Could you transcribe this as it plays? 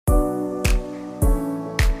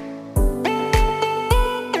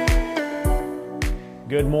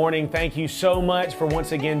Good morning. Thank you so much for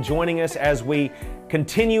once again joining us as we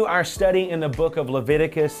continue our study in the book of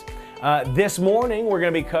Leviticus. This morning we're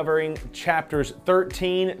going to be covering chapters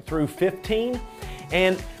 13 through 15,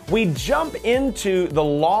 and we jump into the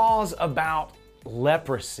laws about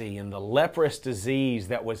leprosy and the leprous disease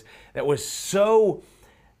that was so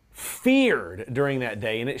feared during that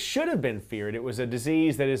day, and it should have been feared. It was a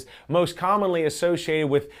disease that is most commonly associated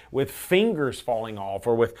with fingers falling off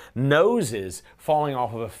or with noses falling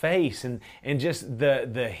off of a face, and just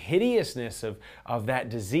the hideousness of that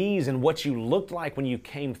disease and what you looked like when you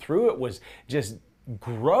came through it was just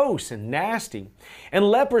gross and nasty. And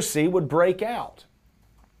leprosy would break out.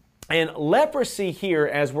 And leprosy here,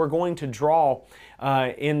 as we're going to draw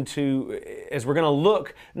as we're going to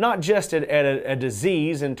look not just at a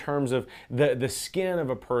disease in terms of the skin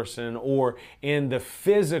of a person or in the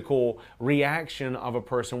physical reaction of a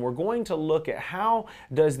person, we're going to look at how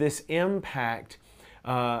does this impact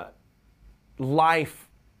life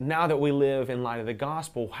now that we live in light of the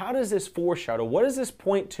gospel. How does this foreshadow? What does this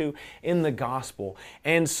point to in the gospel?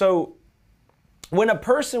 And so when a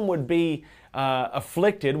person would be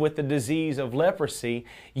afflicted with the disease of leprosy,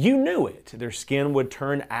 you knew it. Their skin would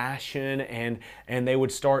turn ashen, and they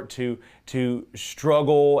would start to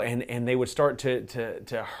struggle, and they would start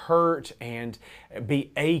to hurt and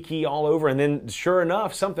be achy all over. And then sure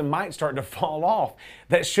enough, something might start to fall off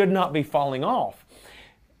that should not be falling off.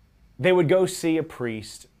 They would go see a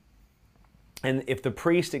priest, and if the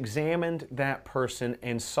priest examined that person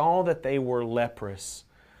and saw that they were leprous,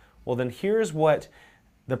 well, then here's what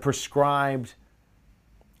the prescription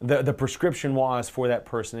was for that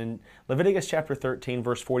person. In Leviticus chapter 13,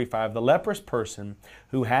 verse 45, the leprous person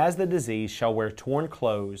who has the disease shall wear torn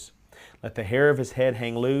clothes. Let the hair of his head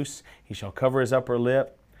hang loose. He shall cover his upper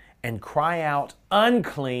lip and cry out,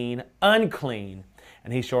 unclean, unclean.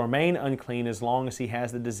 And he shall remain unclean as long as he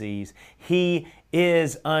has the disease. He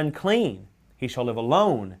is unclean. He shall live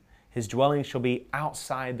alone. His dwelling shall be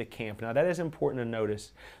outside the camp. Now that is important to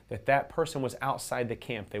notice that that person was outside the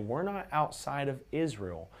camp. They were not outside of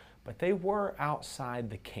Israel, but they were outside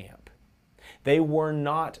the camp. They were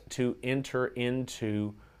not to enter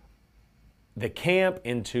into the camp,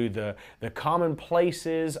 into the common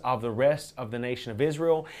places of the rest of the nation of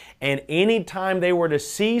Israel. And anytime they were to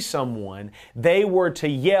see someone, they were to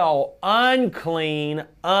yell, unclean,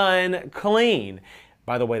 unclean.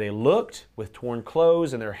 By the way they looked, with torn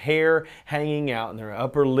clothes and their hair hanging out and their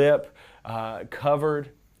upper lip covered,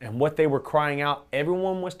 and what they were crying out,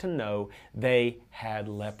 everyone was to know they had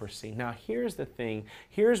leprosy. Now here's the thing,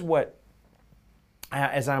 here's what,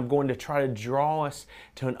 as I'm going to try to draw us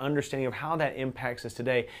to an understanding of how that impacts us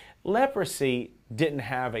today. Leprosy didn't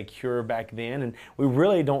have a cure back then, and we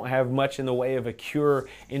really don't have much in the way of a cure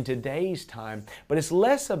in today's time, but it's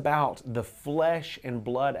less about the flesh and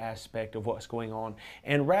blood aspect of what's going on,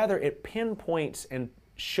 and rather it pinpoints and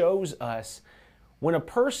shows us when a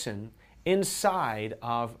person inside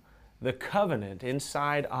of the covenant,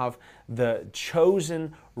 inside of the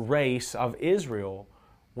chosen race of Israel,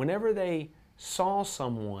 whenever they saw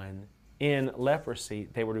someone in leprosy,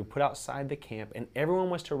 they were to be put outside the camp, and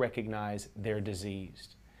everyone was to recognize they're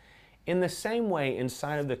diseased. In the same way,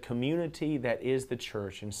 inside of the community that is the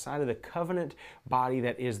church, inside of the covenant body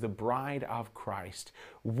that is the bride of Christ,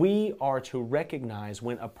 we are to recognize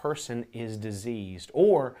when a person is diseased,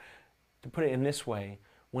 or to put it in this way,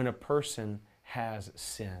 when a person has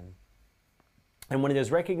sin. And when it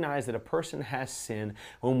is recognized that a person has sin,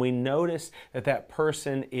 when we notice that that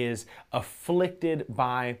person is afflicted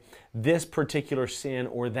by this particular sin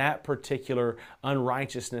or that particular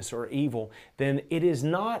unrighteousness or evil, then it is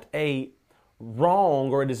not a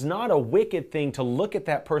wrong or it is not a wicked thing to look at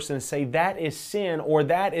that person and say that is sin or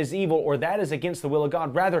that is evil or that is against the will of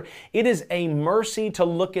God. Rather, it is a mercy to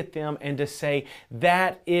look at them and to say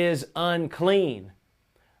that is unclean.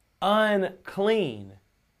 Unclean.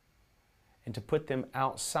 And to put them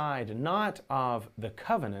outside, not of the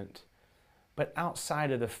covenant, but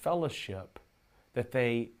outside of the fellowship that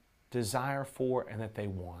they desire for and that they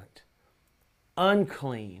want.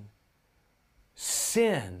 Unclean,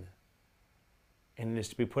 sin, and it is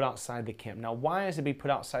to be put outside the camp. Now, why is it to be put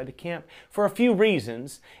outside the camp? For a few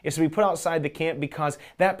reasons. It's to be put outside the camp because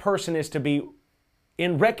that person is to be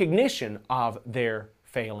in recognition of their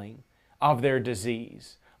failing, of their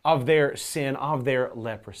disease, of their sin, of their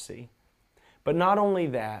leprosy. But not only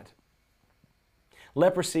that,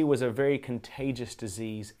 leprosy was a very contagious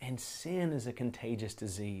disease, and sin is a contagious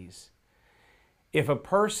disease. If a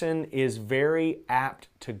person is very apt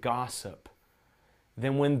to gossip,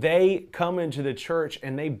 then when they come into the church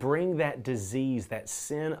and they bring that disease, that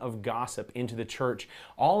sin of gossip into the church,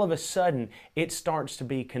 all of a sudden it starts to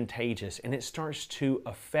be contagious and it starts to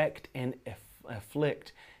affect and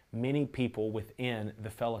afflict many people within the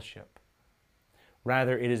fellowship.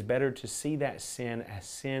 Rather, it is better to see that sin as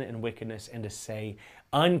sin and wickedness and to say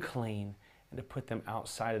unclean and to put them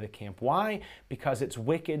outside of the camp. Why? Because it's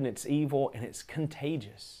wicked and it's evil and it's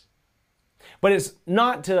contagious. But it's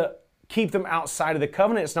not to keep them outside of the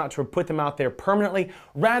covenant. It's not to put them out there permanently.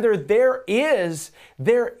 Rather, there is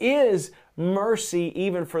mercy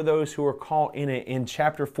even for those who are caught in it. In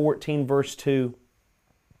chapter 14, verse 2,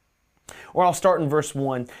 or I'll start in verse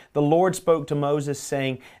 1. The Lord spoke to Moses,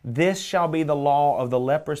 saying, "This shall be the law of the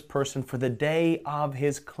leprous person for the day of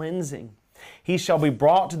his cleansing. He shall be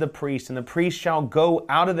brought to the priest, and the priest shall go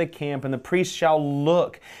out of the camp, and the priest shall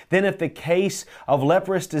look. Then if the case of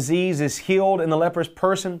leprous disease is healed in the leprous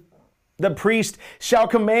person, the priest shall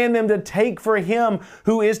command them to take for him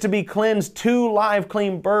who is to be cleansed 2 live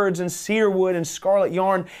clean birds and cedar wood and scarlet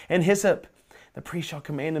yarn and hyssop. The priest shall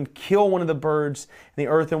command them to kill one of the birds in the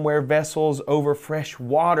earthenware vessels over fresh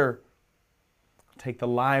water. Take the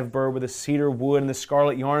live bird with the cedar wood and the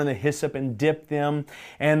scarlet yarn and the hyssop and dip them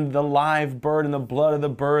and the live bird in the blood of the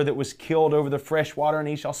bird that was killed over the fresh water, and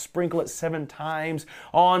he shall sprinkle it 7 times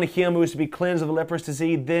on him who is to be cleansed of the leprous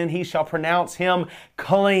disease. Then he shall pronounce him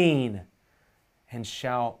clean and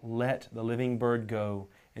shall let the living bird go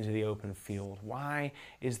into the open field." Why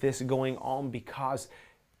is this going on? Because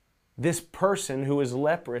this person who is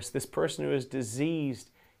leprous, this person who is diseased,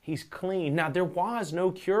 he's clean. Now, there was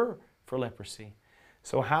no cure for leprosy.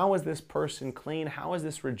 So how is this person clean? How is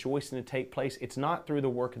this rejoicing to take place? It's not through the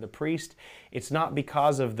work of the priest. It's not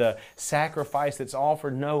because of the sacrifice that's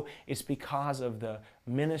offered. No, it's because of the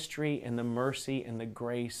ministry and the mercy and the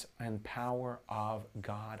grace and power of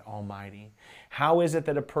God Almighty. How is it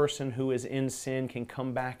that a person who is in sin can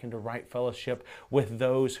come back into right fellowship with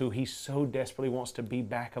those who he so desperately wants to be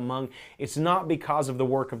back among? It's not because of the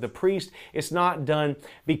work of the priest. It's not done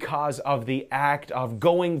because of the act of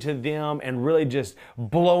going to them and really just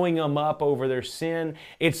blowing them up over their sin.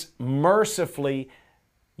 It's mercifully,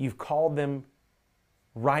 you've called them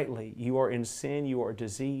rightly. You are in sin, you are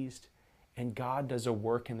diseased, and God does a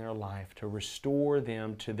work in their life to restore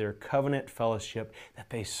them to their covenant fellowship that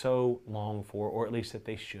they so long for, or at least that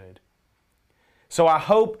they should. So I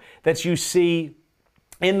hope that you see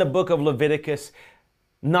in the book of Leviticus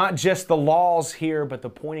not just the laws here, but the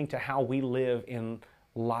pointing to how we live in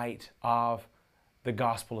light of the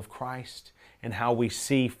gospel of Christ and how we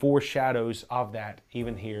see foreshadows of that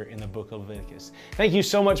even here in the book of Leviticus. Thank you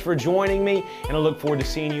so much for joining me, and I look forward to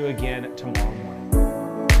seeing you again tomorrow morning.